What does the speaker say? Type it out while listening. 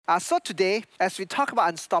So today, as we talk about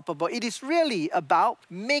Unstoppable, it is really about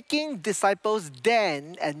making disciples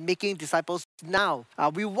then and making disciples now.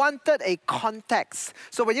 We wanted a context.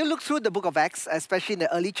 So when you look through the book of Acts, especially in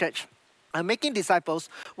the early church, making disciples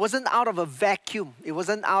wasn't out of a vacuum. It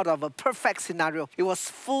wasn't out of a perfect scenario. It was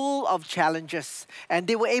full of challenges, and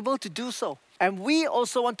they were able to do so. And we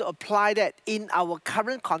also want to apply that in our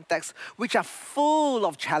current context, which are full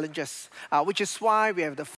of challenges, which is why we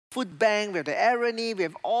have the food bank, we have the Irony, we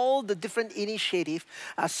have all the different initiatives,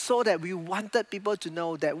 so that we wanted people to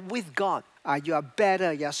know that with God, you are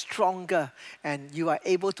better, you are stronger, and you are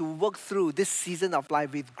able to work through this season of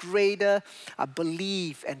life with greater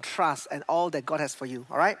belief and trust and all that God has for you,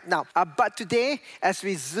 all right? Now, but today, as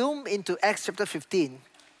we zoom into Acts chapter 15,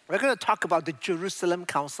 we're going to talk about the Jerusalem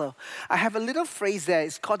Council. I have a little phrase there.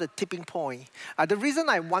 It's called the tipping point. The reason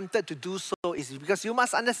I wanted to do so is because you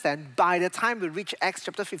must understand, by the time we reach Acts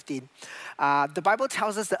chapter 15, the Bible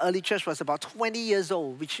tells us the early church was about 20 years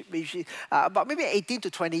old, which about maybe 18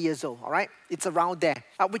 to 20 years old, all right? It's around there,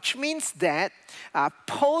 which means that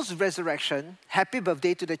post-resurrection, happy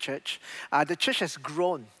birthday to the church has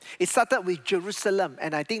grown. It started with Jerusalem,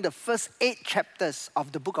 and I think the first 8 chapters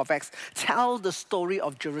of the book of Acts tell the story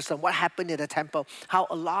of Jerusalem, what happened in the temple, how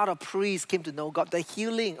a lot of priests came to know God, the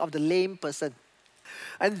healing of the lame person.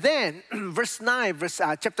 And then,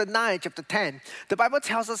 chapter 9, chapter 10, the Bible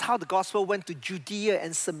tells us how the gospel went to Judea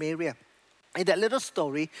and Samaria. In that little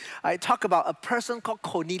story, I talk about a person called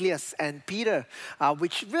Cornelius and Peter,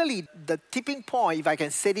 which really the tipping point, if I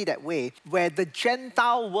can say it that way, where the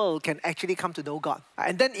Gentile world can actually come to know God.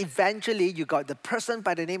 And then eventually you got the person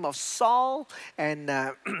by the name of Saul, and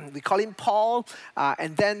we call him Paul.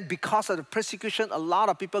 And then because of the persecution, a lot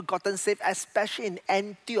of people gotten saved, especially in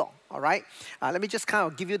Antioch. All right, let me just kind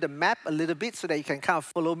of give you the map a little bit so that you can kind of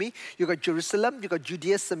follow me. You got Jerusalem, you got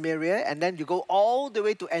Judea, Samaria, and then you go all the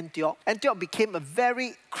way to Antioch. Antioch became a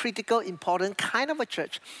very critical, important kind of a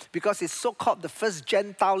church because it's so-called the first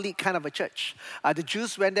Gentile league kind of a church. The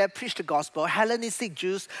Jews went there, preached the gospel. Hellenistic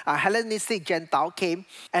Gentile came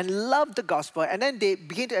and loved the gospel, and then they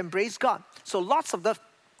began to embrace God. So lots of them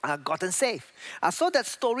gotten saved. So that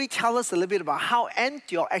story tells us a little bit about how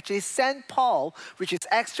Antioch actually sent Paul, which is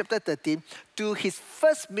Acts chapter 13, to his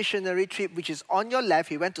first missionary trip, which is on your left.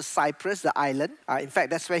 He went to Cyprus, the island. In fact,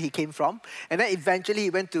 that's where he came from. And then eventually he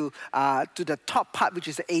went to the top part, which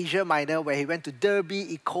is Asia Minor, where he went to Derbe,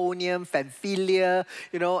 Iconium, Pamphylia,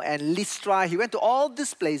 and Lystra. He went to all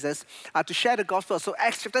these places to share the gospel. So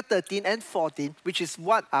Acts chapter 13 and 14, which is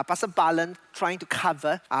what Pastor Balan trying to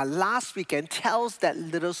cover last weekend, tells that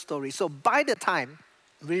little story. So by the time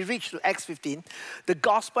we reach to Acts 15, the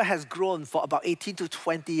gospel has grown for about 18 to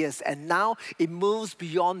 20 years, and now it moves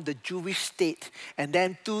beyond the Jewish state and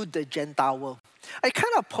then to the Gentile world. It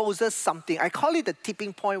kind of poses something. I call it the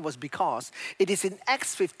tipping point was because it is in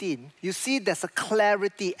Acts 15. You see there's a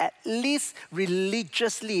clarity, at least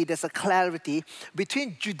religiously, there's a clarity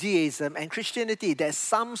between Judaism and Christianity. There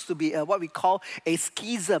seems to be what we call a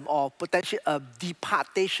schism or potentially a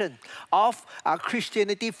departation of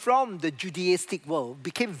Christianity from the Judaistic world.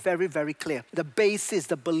 Became very, very clear. The basis,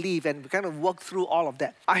 the belief, and we kind of work through all of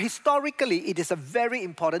that. Historically, it is a very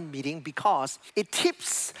important meeting because it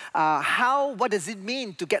tips what does it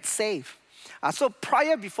mean to get saved. So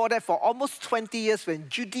before that, for almost 20 years, when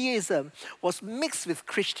Judaism was mixed with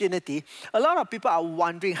Christianity, a lot of people are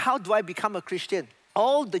wondering, how do I become a Christian?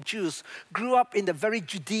 All the Jews grew up in the very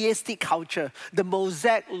Judaistic culture, the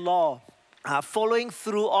Mosaic law. Following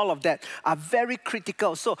through all of that are very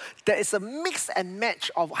critical. So there is a mix and match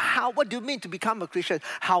of what do you mean to become a Christian?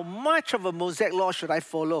 How much of a Mosaic law should I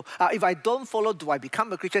follow? If I don't follow, do I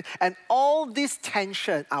become a Christian? And all this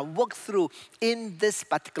tension are worked through in this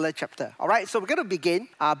particular chapter. All right, so we're going to begin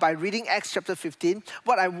by reading Acts chapter 15.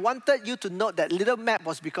 What I wanted you to note, that little map,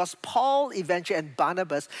 was because Paul eventually and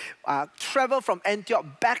Barnabas traveled from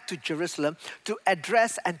Antioch back to Jerusalem to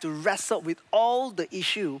address and to wrestle with all the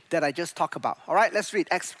issue that I just talked about. All right, let's read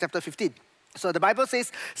Acts chapter 15. So the Bible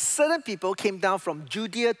says, certain people came down from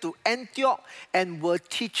Judea to Antioch and were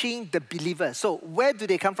teaching the believers. So where do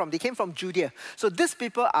they come from? They came from Judea. So these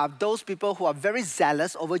people are those people who are very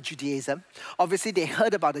zealous over Judaism. Obviously, they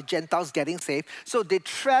heard about the Gentiles getting saved. So they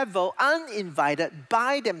traveled uninvited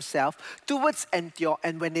by themselves towards Antioch.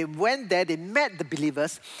 And when they went there, they met the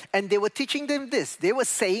believers and they were teaching them this. They were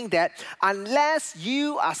saying that unless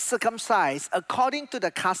you are circumcised according to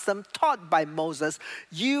the custom taught by Moses,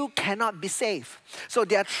 you cannot be saved. So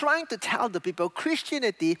they are trying to tell the people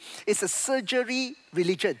Christianity is a surgery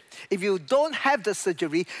religion. If you don't have the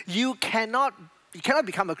surgery, you cannot You cannot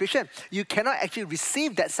become a Christian. You cannot actually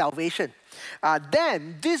receive that salvation.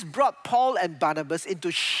 Then this brought Paul and Barnabas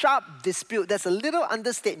into sharp dispute. That's a little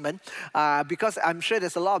understatement because I'm sure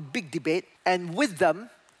there's a lot of big debate. And with them,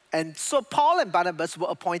 and so Paul and Barnabas were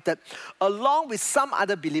appointed along with some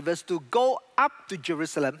other believers to go up to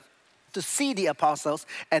Jerusalem to see the apostles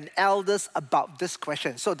and elders about this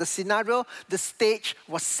question. So the scenario, the stage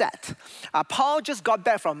was set. Paul just got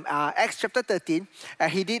back from Acts chapter 13.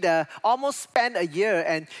 He did almost spend a year,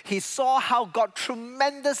 and he saw how God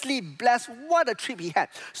tremendously blessed. What a trip he had.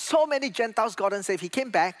 So many Gentiles got saved. He came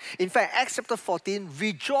back. In fact, Acts chapter 14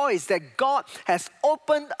 rejoiced that God has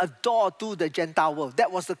opened a door to the Gentile world.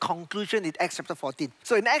 That was the conclusion in Acts chapter 14.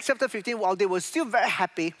 So in Acts chapter 15, while they were still very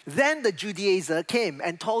happy, then the Judaizer came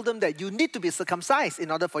and told them that you need to be circumcised in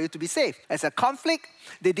order for you to be saved. As a conflict,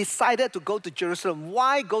 they decided to go to Jerusalem.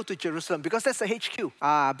 Why go to Jerusalem? Because that's the HQ.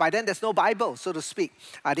 By then, there's no Bible, so to speak.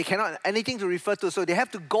 They cannot anything to refer to, so they have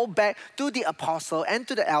to go back to the apostle and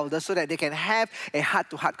to the elders so that they can have a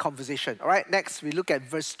heart-to-heart conversation. All right, next we look at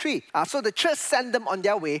verse 3. So the church sent them on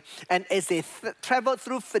their way, and as they traveled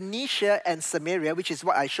through Phoenicia and Samaria, which is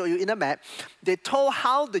what I show you in a map, they told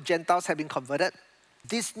how the Gentiles had been converted.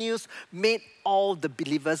 This news made all the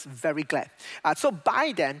believers very glad. So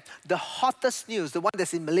by then, the hottest news, the one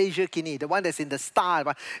that's in Malaysia Kini, the one that's in the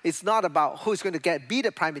Star, it's not about who's going to be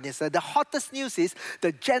the prime minister. The hottest news is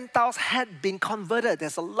the Gentiles had been converted.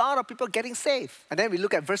 There's a lot of people getting saved. And then we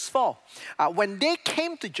look at verse 4. When they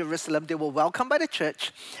came to Jerusalem, they were welcomed by the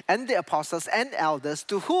church and the apostles and elders,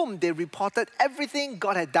 to whom they reported everything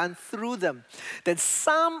God had done through them. Then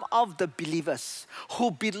some of the believers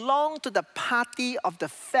who belonged to the party of the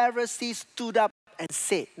Pharisees stood up and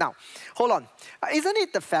said, now, hold on. Isn't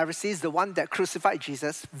it the Pharisees, the one that crucified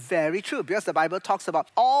Jesus? Very true, because the Bible talks about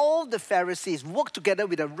all the Pharisees worked together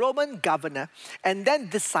with a Roman governor and then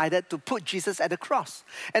decided to put Jesus at the cross.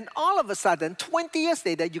 And all of a sudden, 20 years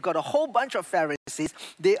later, you got a whole bunch of Pharisees.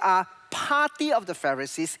 They are party of the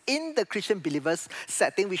Pharisees in the Christian believers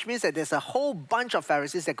setting, which means that there's a whole bunch of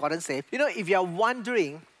Pharisees that got saved. You know, if you're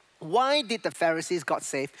wondering, why did the Pharisees got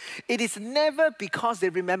saved? It is never because they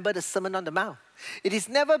remember the Sermon on the Mount. It is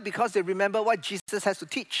never because they remember what Jesus has to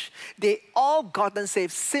teach. They all gotten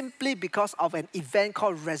saved simply because of an event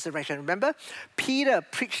called resurrection. Remember? Peter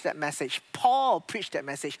preached that message. Paul preached that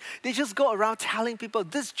message. They just go around telling people,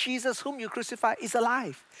 this Jesus whom you crucified is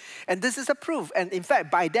alive. And this is a proof. And in fact,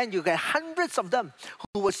 by then you get hundreds of them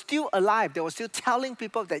who were still alive. They were still telling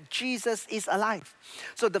people that Jesus is alive.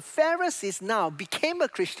 So the Pharisees now became a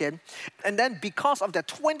Christian, and then because of their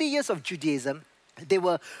 20 years of Judaism, they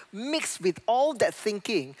were mixed with all that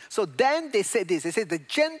thinking. So then they said this. They said the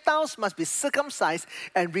Gentiles must be circumcised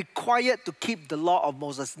and required to keep the law of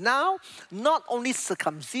Moses. Now, not only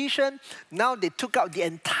circumcision, now they took out the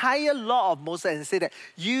entire law of Moses and said that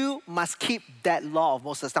you must keep that law of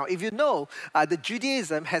Moses. Now, if you know, the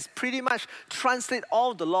Judaism has pretty much translated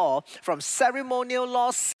all the law from ceremonial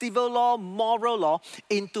law, civil law, moral law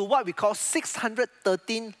into what we call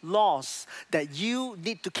 613 laws that you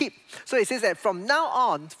need to keep. So it says that from now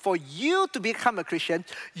on, for you to become a Christian,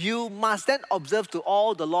 you must then observe to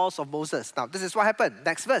all the laws of Moses. Now, this is what happened.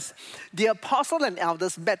 Next verse. The apostles and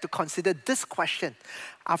elders met to consider this question.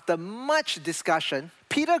 After much discussion,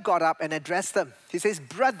 Peter got up and addressed them. He says,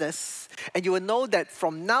 brothers, and you will know that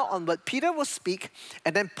from now onward, Peter will speak,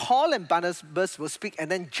 and then Paul and Barnabas will speak,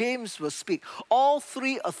 and then James will speak. All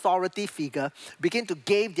three authority figures begin to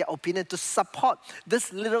give their opinion to support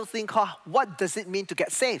this little thing called, what does it mean to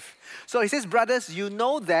get saved? So he says, brothers, you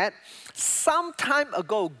know that some time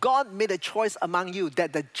ago, God made a choice among you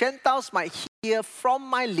that the Gentiles might hear from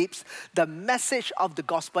my lips the message of the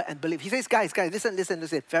gospel and believe. He says, guys,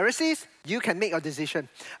 listen. Pharisees, you can make your decision.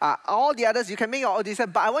 All the others, you can make your own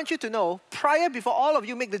decision. But I want you to know, before all of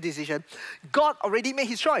you make the decision, God already made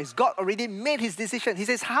his choice. God already made his decision. He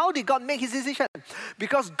says, how did God make his decision?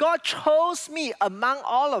 Because God chose me among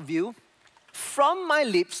all of you from my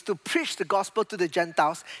lips to preach the gospel to the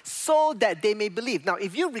Gentiles so that they may believe. Now,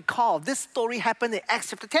 if you recall, this story happened in Acts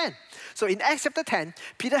chapter 10. So in Acts chapter 10,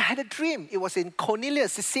 Peter had a dream. It was in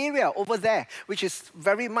Cornelius, Caesarea, over there, which is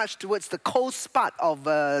very much towards the coast part of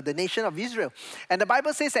the nation of Israel. And the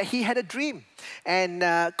Bible says that he had a dream. And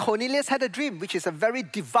Cornelius had a dream, which is a very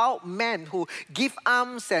devout man who gave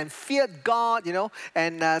alms and feared God, you know.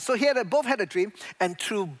 And so both had a dream. And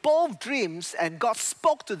through both dreams, and God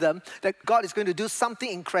spoke to them that God is going to do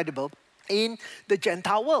something incredible. in the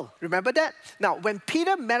Gentile world. Remember that? Now, when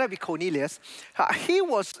Peter met up with Cornelius, he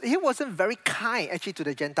wasn't very kind actually to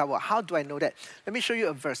the Gentile world. How do I know that? Let me show you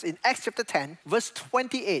a verse. In Acts chapter 10, verse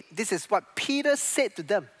 28, this is what Peter said to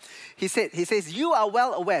them. He says, you are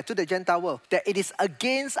well aware to the Gentile world that it is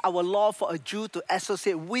against our law for a Jew to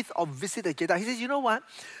associate with or visit a Gentile. He says, you know what?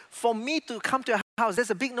 For me to come to a house, that's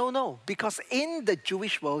a big no-no, because in the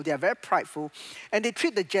Jewish world, they are very prideful and they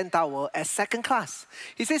treat the Gentile world as second class.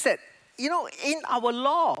 He says that, in our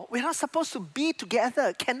law, we're not supposed to be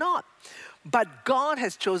together, cannot. But God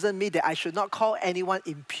has chosen me that I should not call anyone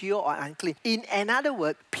impure or unclean. In another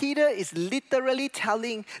word, Peter is literally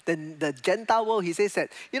telling the Gentile world, he says that,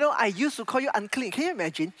 I used to call you unclean. Can you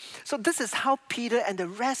imagine? So this is how Peter and the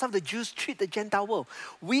rest of the Jews treat the Gentile world.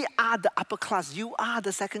 We are the upper class. You are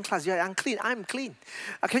the second class. You are unclean. I'm clean.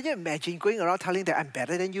 Can you imagine going around telling that I'm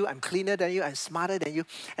better than you, I'm cleaner than you, I'm smarter than you?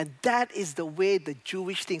 And that is the way the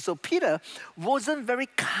Jewish thing. So Peter wasn't very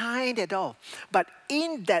kind at all. But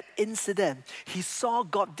in that incident, he saw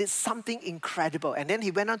God did something incredible. And then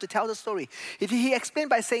he went on to tell the story. He explained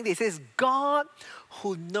by saying this. He says, God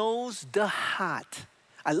who knows the heart.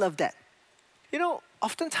 I love that.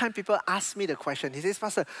 Oftentimes people ask me the question. He says,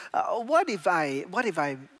 Pastor, what if I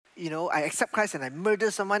accept Christ and I murder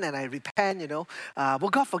someone and I repent, will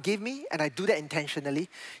God forgive me? And I do that intentionally.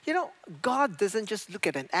 God doesn't just look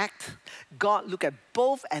at an act. God looks at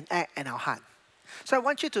both an act and our heart. So I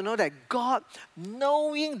want you to know that God,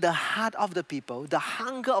 knowing the heart of the people, the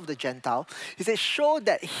hunger of the Gentile, he says, show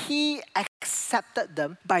that he accepted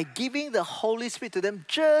them by giving the Holy Spirit to them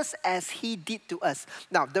just as he did to us.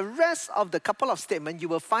 Now, the rest of the couple of statements, you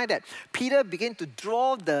will find that Peter began to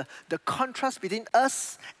draw the contrast between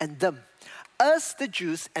us and them. Us, the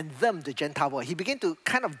Jews, and them, the Gentile world. He began to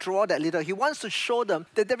kind of draw that little. He wants to show them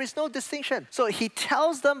that there is no distinction. So he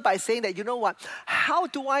tells them by saying that, you know what? How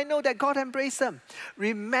do I know that God embraced them?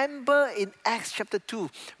 Remember in Acts chapter 2,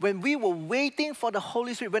 when we were waiting for the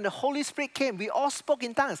Holy Spirit, when the Holy Spirit came, we all spoke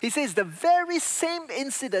in tongues. He says the very same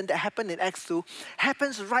incident that happened in Acts 2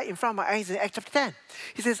 happens right in front of my eyes in Acts chapter 10.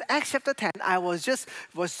 He says, Acts chapter 10, I was just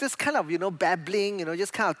kind of, babbling,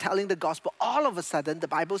 just kind of telling the gospel. All of a sudden, the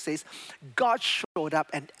Bible says, God showed up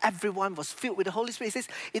and everyone was filled with the Holy Spirit. It says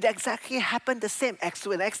it exactly happened the same, Acts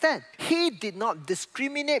 2 and Acts 10. He did not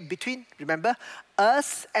discriminate between, remember,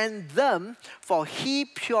 us and them, for he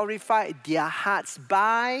purified their hearts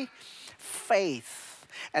by faith.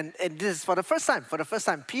 And this is for the first time. For the first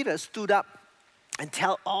time, Peter stood up and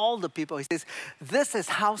tell all the people, he says, this is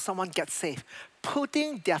how someone gets saved.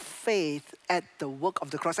 Putting their faith at the work of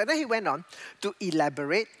the cross. And then he went on to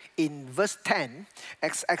elaborate in verse 10,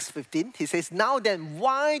 Acts 15. He says, now then,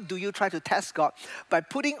 why do you try to test God by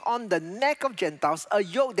putting on the neck of Gentiles a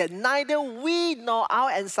yoke that neither we nor our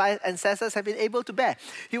ancestors have been able to bear?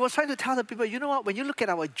 He was trying to tell the people, you know what? When you look at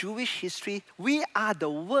our Jewish history, we are the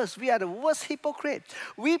worst. We are the worst hypocrite.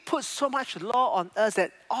 We put so much law on us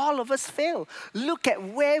that all of us fail. Look at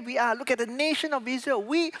where we are. Look at the nation of Israel.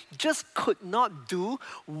 We just could not do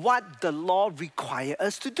what the law requires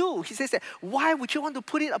us to do. He says that, why would you want to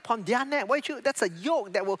put it upon their neck? That's a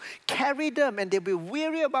yoke that will carry them and they'll be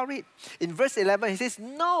weary about it. In verse 11, he says,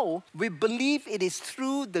 no, we believe it is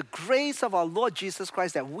through the grace of our Lord Jesus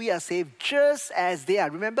Christ that we are saved just as they are.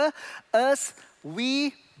 Remember, us,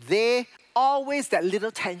 we, they, always that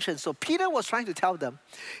little tension. So Peter was trying to tell them,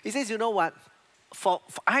 he says, you know what?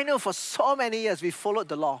 I know for so many years we followed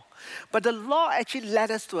the law. But the law actually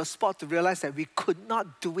led us to a spot to realize that we could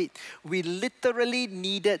not do it. We literally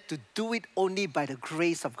needed to do it only by the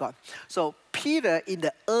grace of God. So Peter in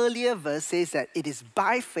the earlier verse says that it is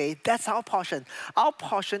by faith. That's our portion. Our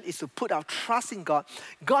portion is to put our trust in God.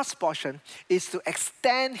 God's portion is to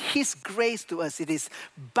extend his grace to us. It is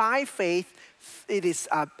by faith. It is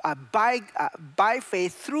by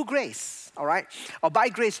faith through grace, all right? Or by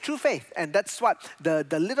grace through faith. And that's what the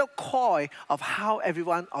little core of how every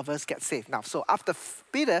one of us gets saved. Now, so after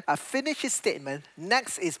Peter finished his statement,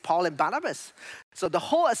 next is Paul and Barnabas. So the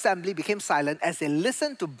whole assembly became silent as they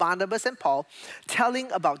listened to Barnabas and Paul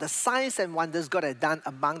telling about the signs and wonders God had done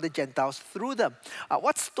among the Gentiles through them.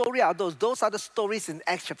 What story are those? Those are the stories in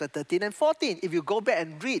Acts chapter 13 and 14. If you go back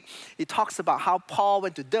and read, it talks about how Paul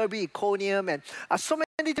went to Derbe, Iconium, and so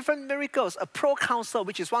many different miracles. A proconsul,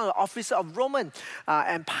 which is one of the officers of Roman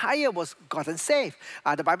Empire, was gotten saved.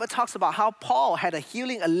 The Bible talks about how Paul had a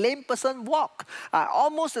healing, a lame person walk.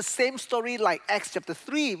 Almost the same story like Acts chapter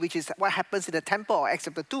 3, which is what happens in the temple, or Acts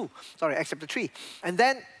chapter 3. And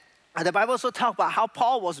then the Bible also talks about how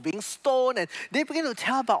Paul was being stoned, and they began to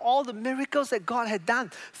tell about all the miracles that God had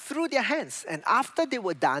done through their hands. And after they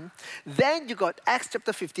were done, then you got Acts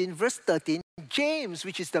chapter 15, verse 13. James,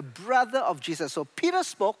 which is the brother of Jesus. So Peter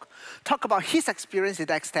spoke, talk about his experience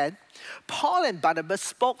in Acts 10. Paul and Barnabas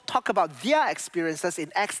spoke, talk about their experiences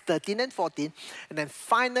in Acts 13 and 14. And then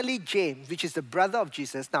finally James, which is the brother of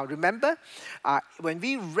Jesus. Now remember, when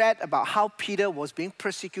we read about how Peter was being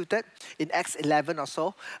persecuted in Acts 11 or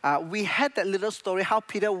so, we had that little story how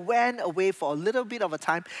Peter went away for a little bit of a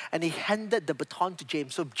time and he handed the baton to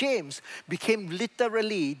James. So James became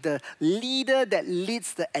literally the leader that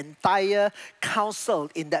leads the entire council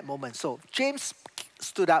in that moment. So James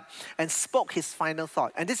stood up and spoke his final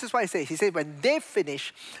thought. And this is what he said. He said, when they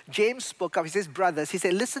finished, James spoke up. He says, brothers, he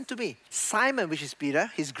said, listen to me. Simon, which is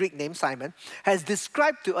Peter, his Greek name Simon, has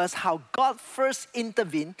described to us how God first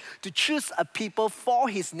intervened to choose a people for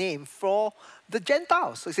his name, for the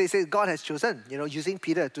Gentiles. So he says God has chosen, using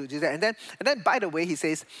Peter to do that. And then by the way, he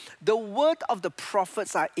says, the word of the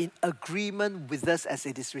prophets are in agreement with us as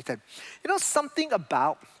it is written. Something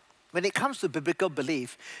about when it comes to biblical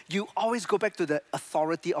belief, you always go back to the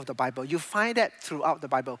authority of the Bible. You find that throughout the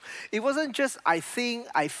Bible. It wasn't just I think,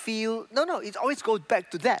 I feel. No, it always goes back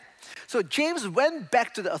to that. So James went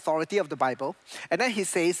back to the authority of the Bible, and then he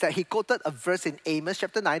says that he quoted a verse in Amos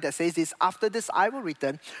chapter 9 that says this, after this I will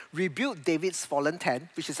return, rebuild David's fallen tent,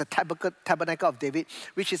 which is a tabernacle of David,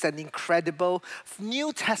 which is an incredible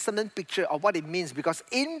New Testament picture of what it means, because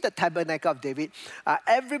in the tabernacle of David,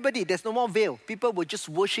 everybody, there's no more veil. People were just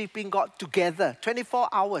worshiping God together, 24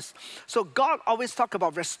 hours. So God always talked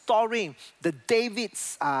about restoring the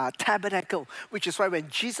David's tabernacle, which is why when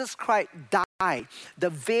Jesus Christ died,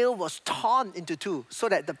 the veil was torn into two so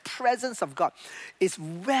that the presence of God is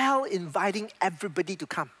well inviting everybody to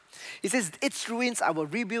come. He says, its ruins I will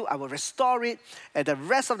rebuild, I will restore it, and the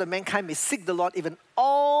rest of the mankind may seek the Lord, even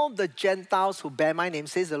all the Gentiles who bear my name,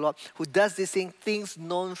 says the Lord, who does these things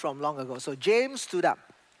known from long ago. So James stood up,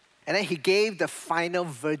 and then he gave the final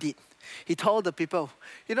verdict. He told the people,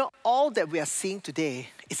 all that we are seeing today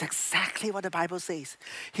is exactly what the Bible says.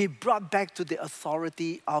 He brought back to the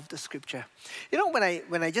authority of the Scripture. When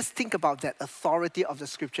I just think about that authority of the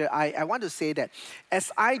Scripture, I want to say that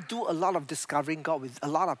as I do a lot of discovering God with a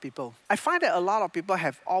lot of people, I find that a lot of people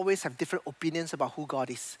always have different opinions about who God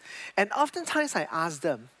is. And oftentimes I ask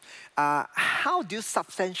them, how do you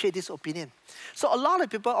substantiate this opinion? So a lot of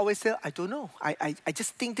people always say, I don't know. I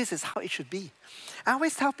just think this is how it should be. I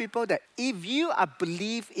always tell people that if you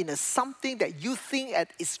believe in something that you think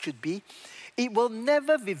it should be, it will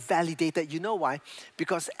never be validated. You know why?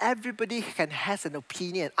 Because everybody has an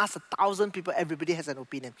opinion. Ask 1,000 people, everybody has an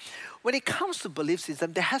opinion. When it comes to belief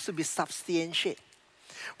system, there has to be substantiate.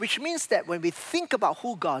 Which means that when we think about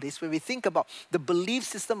who God is, when we think about the belief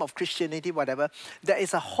system of Christianity, whatever, there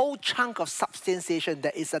is a whole chunk of substantiation.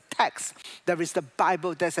 There is a text, there is the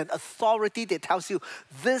Bible, there's an authority that tells you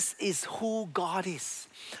this is who God is.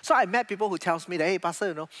 So I met people who tells me that, hey,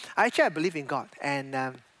 Pastor, I believe in God. And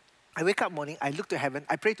I wake up morning, I look to heaven,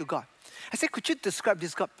 I pray to God. I say, could you describe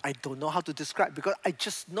this God? I don't know how to describe because I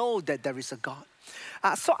just know that there is a God.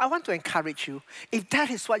 So I want to encourage you, if that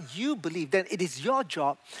is what you believe, then it is your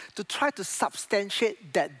job to try to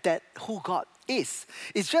substantiate that who God is.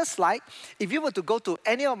 It's just like if you were to go to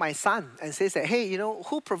any of my son and say that, hey,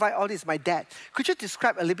 who provide all this? My dad. Could you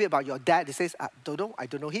describe a little bit about your dad? He says, I don't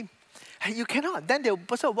know him. You cannot. Then the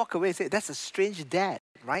person will walk away and say, that's a strange dad,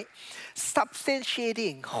 right?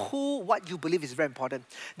 Substantiating what you believe is very important.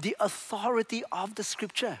 The authority of the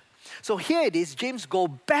Scripture. So here it is, James goes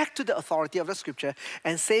back to the authority of the Scripture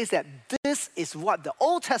and says that this is what the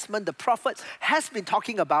Old Testament, the prophets, has been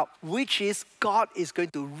talking about, which is God is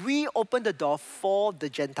going to reopen the door for the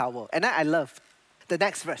Gentile world. And I love the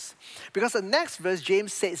next verse. Because the next verse,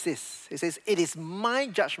 James says this. He says, it is my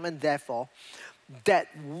judgment, therefore, that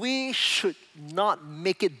we should not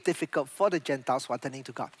make it difficult for the Gentiles who are turning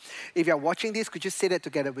to God. If you're watching this, could you say that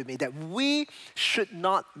together with me? That we should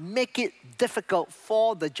not make it difficult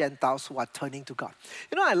for the Gentiles who are turning to God.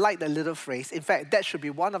 I like that little phrase. In fact, that should be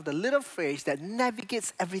one of the little phrases that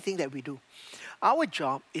navigates everything that we do. Our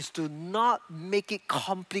job is to not make it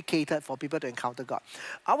complicated for people to encounter God.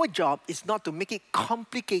 Our job is not to make it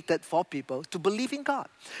complicated for people to believe in God,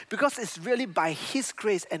 because it's really by His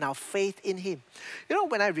grace and our faith in Him.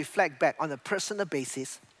 When I reflect back on a personal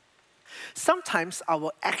basis, sometimes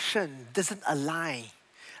our action doesn't align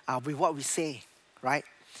with what we say, right?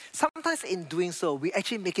 Sometimes in doing so, we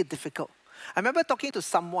actually make it difficult. I remember talking to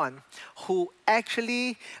someone who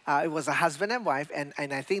actually, it was a husband and wife, and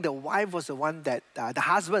I think the wife was the one that, the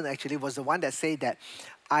husband actually was the one that said that,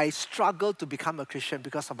 I struggled to become a Christian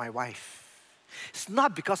because of my wife. It's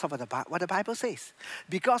not because of what the Bible says,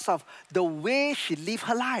 because of the way she lived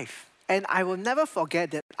her life. And I will never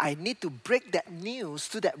forget that I need to break that news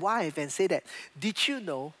to that wife and say that, did you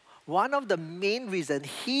know one of the main reasons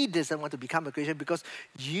he doesn't want to become a Christian because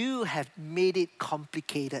you have made it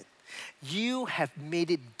complicated. You have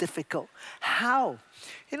made it difficult. How?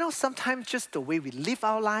 Sometimes just the way we live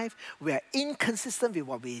our life, we are inconsistent with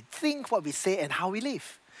what we think, what we say, and how we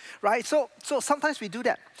live. Right? So sometimes we do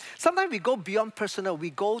that. Sometimes we go beyond personal. We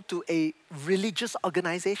go to a religious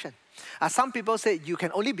organization. Some people say you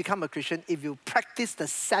can only become a Christian if you practice the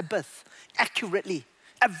Sabbath accurately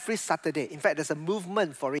every Saturday. In fact, there's a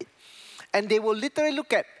movement for it. And they will literally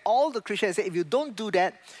look at all the Christians and say, if you don't do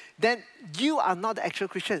that, then you are not the actual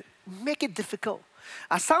Christian. Make it difficult.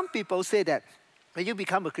 Some people say that when you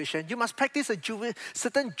become a Christian, you must practice a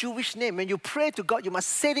certain Jewish name. When you pray to God, you must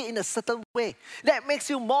say it in a certain way. That makes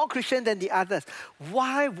you more Christian than the others.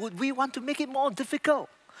 Why would we want to make it more difficult?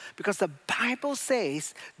 Because the Bible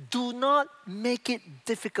says, do not make it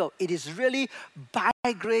difficult. It is really by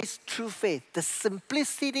grace through faith, the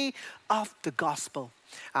simplicity of the gospel.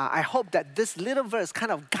 I hope that this little verse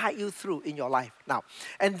kind of guide you through in your life. Now,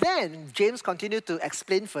 and then James continued to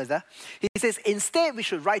explain further. He says, instead we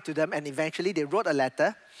should write to them, and eventually they wrote a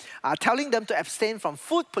letter telling them to abstain from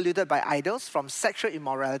food polluted by idols, from sexual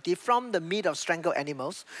immorality, from the meat of strangled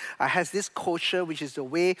animals. Has this kosher, which is the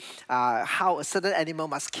way how a certain animal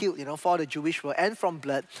must kill, for the Jewish world, and from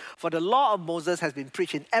blood. For the law of Moses has been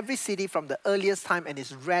preached in every city from the earliest time and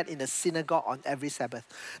is read in the synagogue on every Sabbath.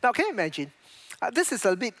 Now, can you imagine? This is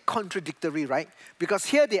a bit contradictory, right? Because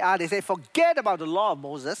here they say, forget about the law of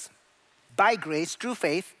Moses, by grace, through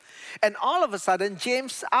faith. And all of a sudden,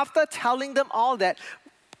 James, after telling them all that,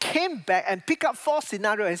 came back and picked up 4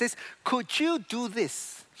 scenarios and says, could you do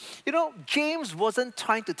this? James wasn't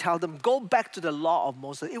trying to tell them, go back to the law of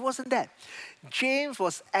Moses. It wasn't that. James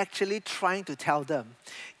was actually trying to tell them,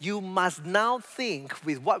 you must now think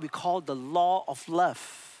with what we call the law of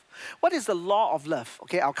love. What is the law of love?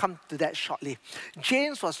 Okay, I'll come to that shortly.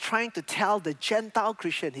 James was trying to tell the Gentile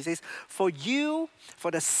Christian, he says, for you,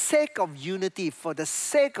 for the sake of unity, for the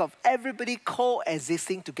sake of everybody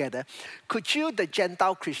coexisting together, could you, the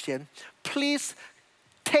Gentile Christian, please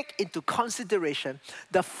take into consideration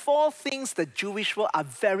the 4 things the Jewish world are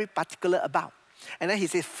very particular about. And then he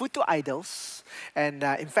says, food to idols. And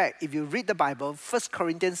in fact, if you read the Bible, 1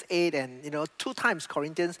 Corinthians 8 and 2 times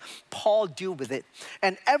Corinthians, Paul deal with it.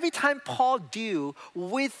 And every time Paul deal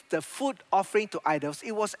with the food offering to idols,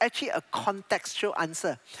 it was actually a contextual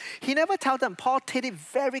answer. He never tell them, Paul did it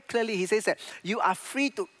very clearly. He says that you are free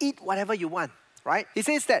to eat whatever you want, right? He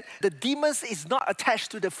says that the demons is not attached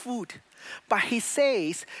to the food. But he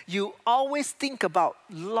says, you always think about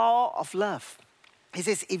law of love. He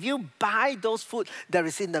says, if you buy those food that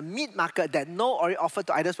is in the meat market that no oil offered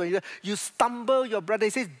to idols, when you stumble your brother, he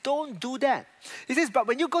says, don't do that. He says, but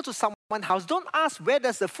when you go to someone's house, don't ask where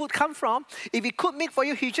does the food come from. If he could make for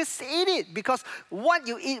you, he just eat it because what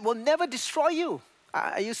you eat will never destroy you.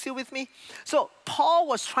 Are you still with me? So Paul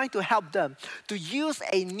was trying to help them to use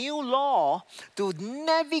a new law to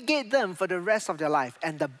navigate them for the rest of their life.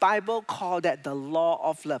 And the Bible called that the law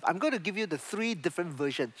of love. I'm going to give you the 3 different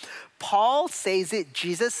versions. Paul says it,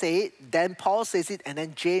 Jesus said it, then Paul says it, and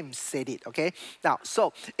then James said it, okay? Now,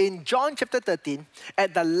 so in John chapter 13,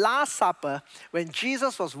 at the Last Supper, when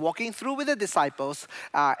Jesus was walking through with the disciples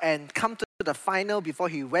and come to the final before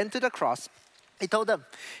he went to the cross, he told them,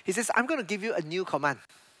 he says, I'm going to give you a new command.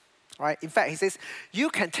 Right? In fact, he says, you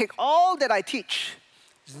can take all that I teach,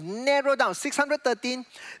 narrow down, 613,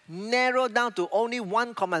 narrow down to only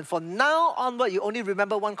 1 command. From now onward, you only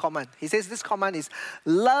remember 1 command. He says this command is,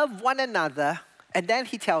 love one another. And then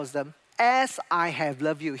he tells them, as I have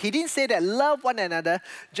loved you. He didn't say that love one another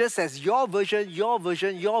just as your version, your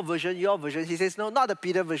version, your version, your version. He says, no, not the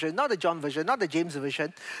Peter version, not the John version, not the James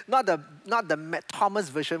version, not the Thomas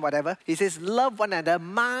version, whatever. He says, love one another,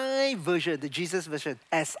 my version, the Jesus version,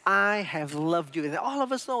 as I have loved you. And all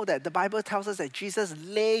of us know that the Bible tells us that Jesus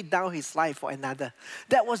laid down his life for another.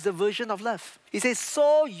 That was the version of love. He says,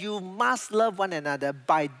 so you must love one another.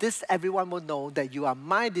 By this, everyone will know that you are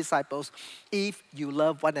my disciples if you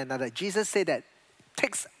love one another. Jesus said that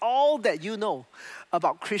takes all that you know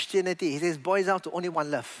about Christianity. He says, boils down to only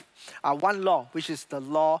one love, one law, which is the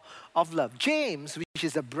law of love. James, which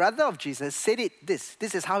is the brother of Jesus, said it this.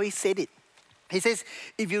 This is how he said it. He says,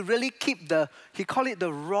 if you really keep he called it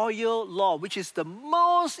the royal law, which is the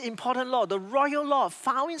most important law, the royal law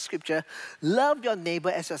found in Scripture, love your neighbor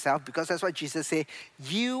as yourself, because that's what Jesus said,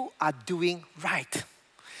 you are doing right.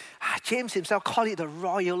 James himself called it the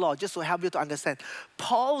royal law, just to help you to understand.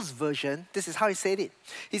 Paul's version, this is how he said it.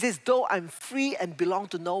 He says, though I'm free and belong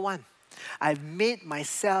to no one. I've made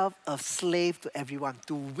myself a slave to everyone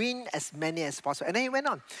to win as many as possible. And then he went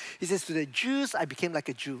on. He says, to the Jews, I became like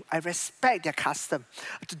a Jew. I respect their custom.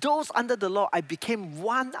 To those under the law, I became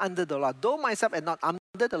one under the law, though myself am not under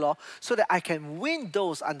the law, so that I can win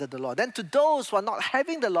those under the law. Then to those who are not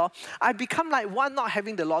having the law, I become like one not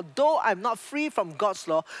having the law, though I'm not free from God's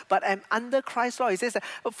law, but I'm under Christ's law. He says that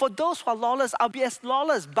for those who are lawless, I'll be as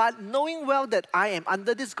lawless, but knowing well that I am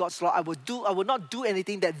under this God's law, I will not do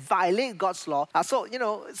anything that violate God's law. So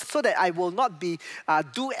that I will not be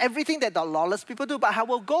do everything that the lawless people do, but I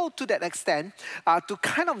will go to that extent to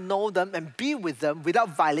kind of know them and be with them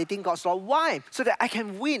without violating God's law. Why? So that I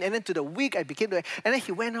can win. And then to the weak, I became the. And then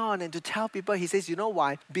he went on and to tell people, he says, you know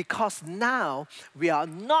why? Because now we are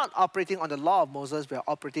not operating on the law of Moses, we are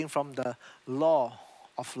operating from the law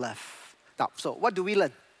of love. Now, so what do we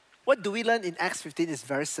learn? What do we learn in Acts 15 is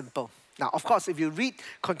very simple. Now, of course, if you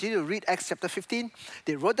continue to read Acts chapter 15,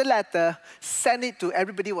 they wrote the letter, sent it to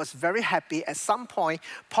everybody, was very happy. At some point,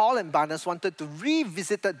 Paul and Barnabas wanted to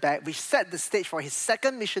revisit it back, which set the stage for his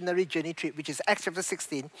second missionary journey trip, which is Acts chapter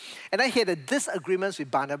 16. And then he had a disagreements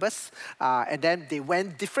with Barnabas, and then they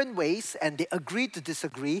went different ways, and they agreed to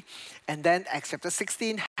disagree. And then Acts chapter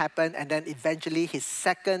 16 happened, and then eventually his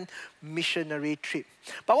second missionary trip.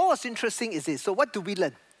 But what was interesting is this. So what do we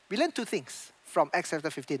learn? We learn two things from Acts chapter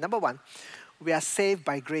 15. Number one, we are saved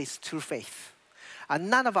by grace through faith. And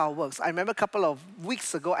none of our works. I remember a couple of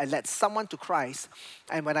weeks ago, I led someone to Christ.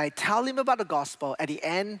 And when I tell him about the gospel, at the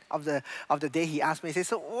end of the day, he asked me, he said,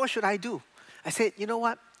 so what should I do? I said, you know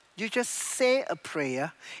what? You just say a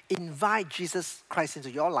prayer, invite Jesus Christ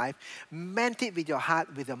into your life, meant it with your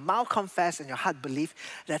heart, with your mouth confess and your heart believe.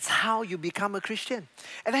 That's how you become a Christian.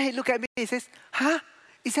 And then he looked at me and he says, huh?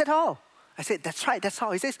 Is that all? I said, that's right, that's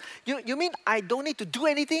all. He says, you mean I don't need to do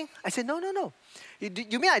anything? I said, no.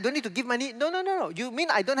 You mean I don't need to give money? No. You mean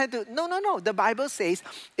I don't have to? No. The Bible says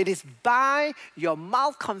it is by your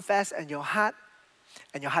mouth confess and your heart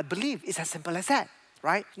believe. It's as simple as that,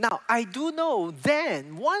 right? Now, I do know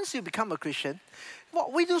then, once you become a Christian, well,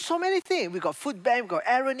 we do so many things. We got food bank, we got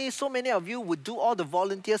irony. So many of you would do all the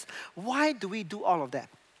volunteers. Why do we do all of that?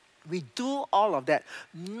 We do all of that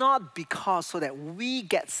not because so that we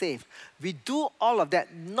get saved. We do all of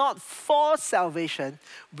that not for salvation.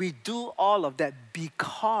 We do all of that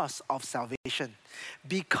because of salvation.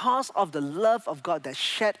 Because of the love of God that's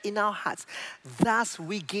shed in our hearts. Thus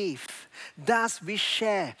we give. Thus we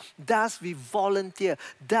share. Thus we volunteer.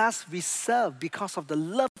 Thus we serve because of the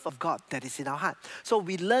love of God that is in our heart. So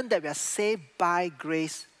we learn that we are saved by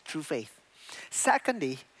grace through faith.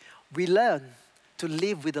 Secondly, we learn to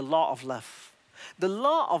live with the law of love. The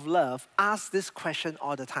law of love asks this question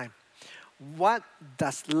all the time. What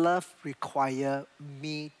does love require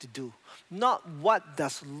me to do? Not what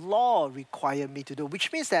does law require me to do.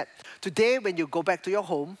 Which means that today when you go back to your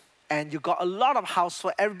home and you got a lot of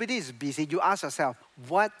housework, everybody is busy, you ask yourself,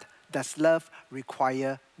 what does love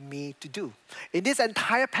require me to do? In this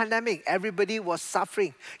entire pandemic, everybody was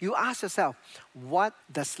suffering. You ask yourself, what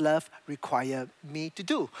does love require me to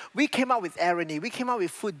do? We came out with irony, we came out with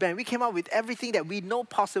food bank, we came out with everything that we know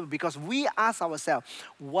possible because we asked ourselves,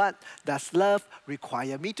 what does love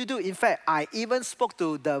require me to do? In fact, I even spoke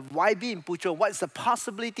to the YB in Puchong, what's the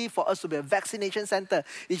possibility for us to be a vaccination center?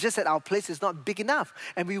 It's just that our place is not big enough.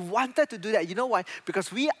 And we wanted to do that. You know why?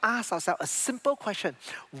 Because we asked ourselves a simple question,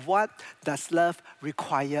 what does love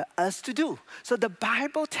require us to do? So the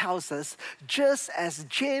Bible tells us, just as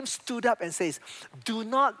James stood up and says, do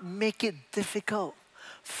not make it difficult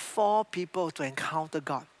for people to encounter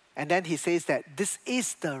God. And then he says that this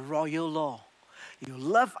is the royal law. You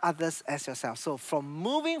love others as yourself. So from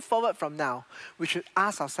moving forward from now, we should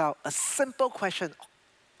ask ourselves a simple question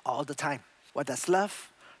all the time. What does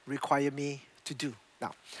love require me to do?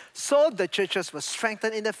 Now, so the churches were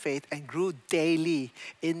strengthened in the faith and grew daily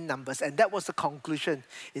in numbers. And that was the conclusion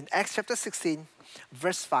in Acts chapter 16,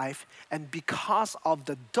 verse 5. And because of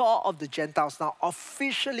the door of the Gentiles now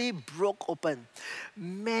officially broke open,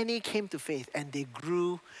 many came to faith and they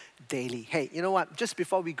grew daily. Hey, you know what? Just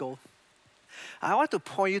before we go, I want to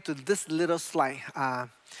point you to this little slide.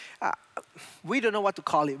 We don't know what to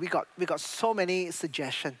call it. We got so many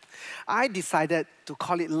suggestions. I decided to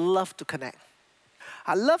call it Love to Connect.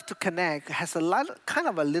 Love to Connect has kind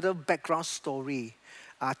of a little background story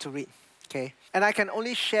to read, okay? And I can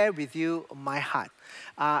only share with you my heart.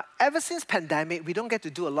 Ever since pandemic, we don't get to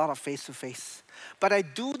do a lot of face-to-face. But I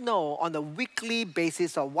do know on a weekly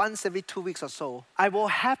basis or once every 2 weeks or so, I will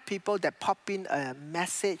have people that pop in a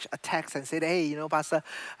message, a text and say, hey, you know, Pastor,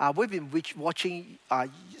 we've been watching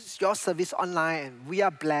your service online and we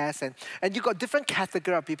are blessed. And you got different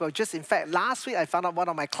category of people. Just in fact, last week I found out one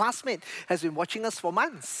of my classmates has been watching us for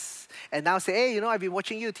months. And now say, hey, you know, I've been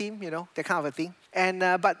watching you, team, you know, that kind of a thing. And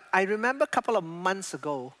but I remember a couple of months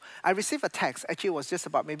ago, I received a text. Actually, it was just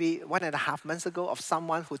about maybe 1.5 months ago of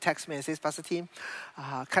someone who texted me and says, Pastor Tim,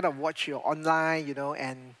 kind of watch your online, you know,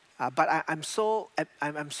 and but I'm so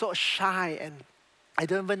shy and I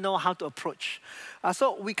don't even know how to approach.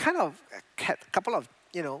 So we kind of had a couple of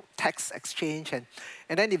text exchange, and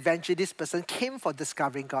then eventually this person came for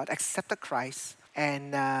Discovering God, accepted Christ,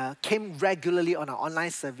 and came regularly on our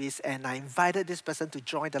online service, and I invited this person to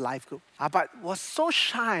join the life group. But was so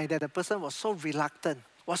shy that the person was so reluctant,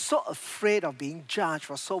 was so afraid of being judged,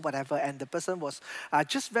 was so whatever, and the person was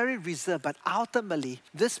just very reserved. But ultimately,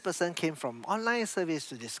 this person came from online service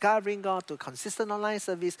to Discovering God, to consistent online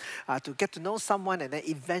service, to get to know someone, and then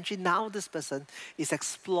eventually now this person is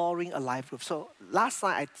exploring a life group. So last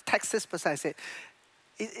night I texted this person, I said,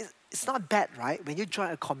 it's not bad, right? When you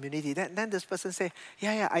join a community, then this person say,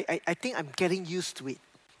 I think I'm getting used to it.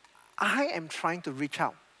 I am trying to reach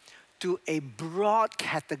out to a broad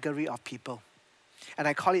category of people. And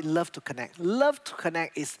I call it Love to Connect. Love to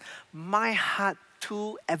Connect is my heart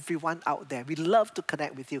to everyone out there. We love to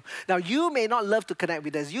connect with you. Now, you may not love to connect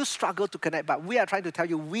with us. You struggle to connect, but we are trying to tell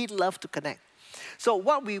you we love to connect. So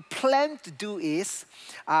what we plan to do is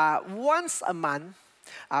once a month,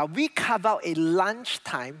 we carve out a lunch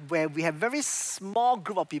time where we have very small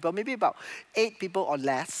group of people, maybe about 8 people or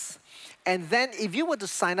less. And then if you were to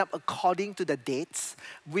sign up according to the dates,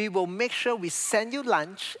 we will make sure we send you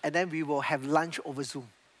lunch, and then we will have lunch over Zoom.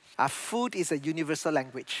 Food is a universal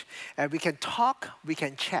language. We can talk, we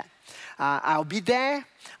can chat. I'll be there.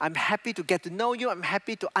 I'm happy to get to know you. I'm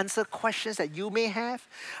happy to answer questions that you may have.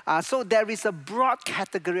 So there is a broad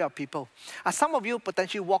category of people. Some of you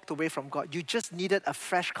potentially walked away from God. You just needed a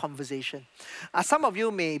fresh conversation. Some of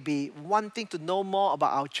you may be wanting to know more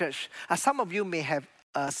about our church. Some of you may have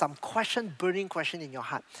some burning question in your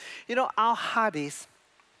heart. You know, our heart is,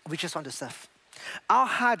 we just want to serve. Our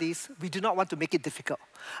heart is, we do not want to make it difficult.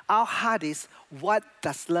 Our heart is, what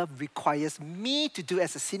does love requires me to do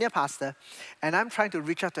as a senior pastor? And I'm trying to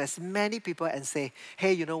reach out to as many people and say,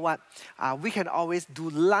 hey, you know what? We can always do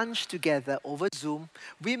lunch together over Zoom.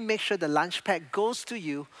 We make sure the lunch pack goes to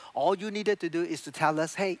you. All you needed to do is to tell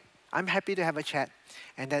us, hey, I'm happy to have a chat.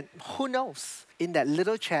 And then who knows, in that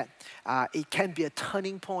little chat, it can be a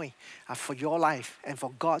turning point for your life and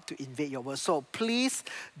for God to invade your world. So please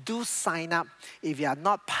do sign up. If you are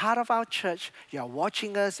not part of our church, you are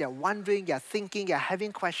watching us, you are wondering, you are thinking, you are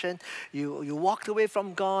having questions, you walked away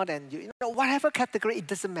from God, and you know, whatever category, it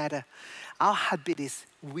doesn't matter. Our heartbeat is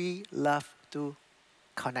we love to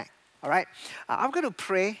connect. All right? I'm going to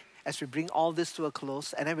pray as we bring all this to a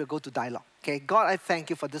close, and then we'll go to dialogue. Okay, God, I thank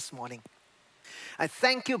you for this morning. I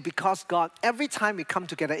thank you because, God, every time we come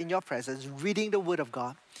together in your presence, reading the Word of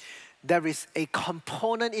God, there is a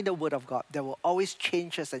component in the Word of God that will always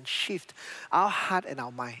change us and shift our heart and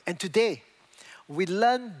our mind. And today, we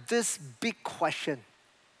learn this big question.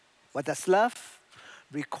 What does love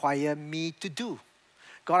require me to do?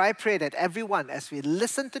 God, I pray that everyone, as we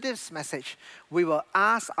listen to this message, we will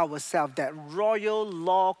ask ourselves that royal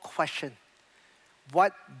law question.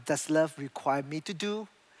 What does love require me to do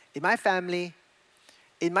in my family,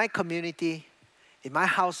 in my community, in my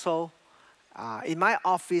household, in my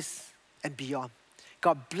office, and beyond?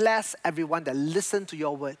 God bless everyone that listened to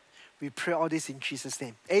your word. We pray all this in Jesus'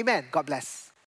 name. Amen. God bless.